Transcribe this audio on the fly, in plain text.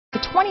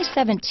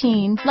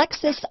2017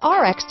 Lexus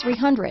RX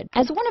 300.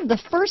 As one of the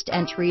first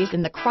entries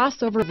in the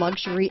crossover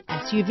luxury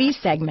SUV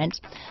segment,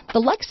 the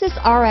Lexus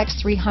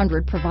RX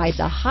 300 provides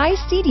a high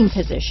seating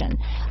position,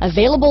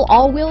 available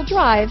all-wheel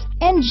drive,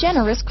 and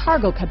generous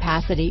cargo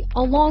capacity,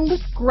 along with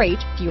great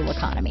fuel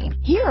economy.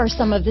 Here are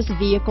some of this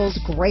vehicle's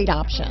great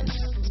options: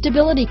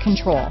 stability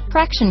control,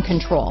 traction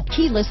control,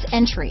 keyless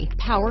entry,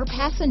 power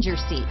passenger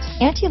seat,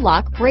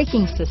 anti-lock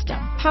braking system,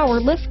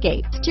 power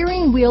liftgate,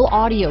 steering wheel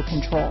audio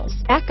controls,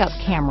 backup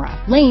camera,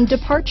 lane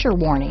departure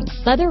warning,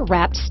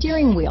 leather-wrapped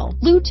steering wheel,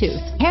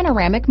 Bluetooth,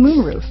 panoramic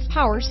moonroof,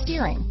 power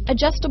steering,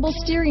 adjustable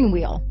steering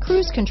wheel,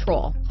 cruise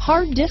control,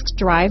 hard disk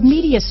drive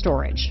media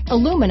storage,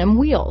 aluminum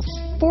wheels,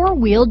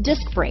 four-wheel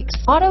disc brakes,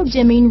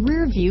 auto-dimming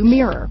rear view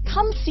mirror.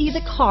 Come see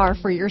the car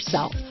for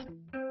yourself.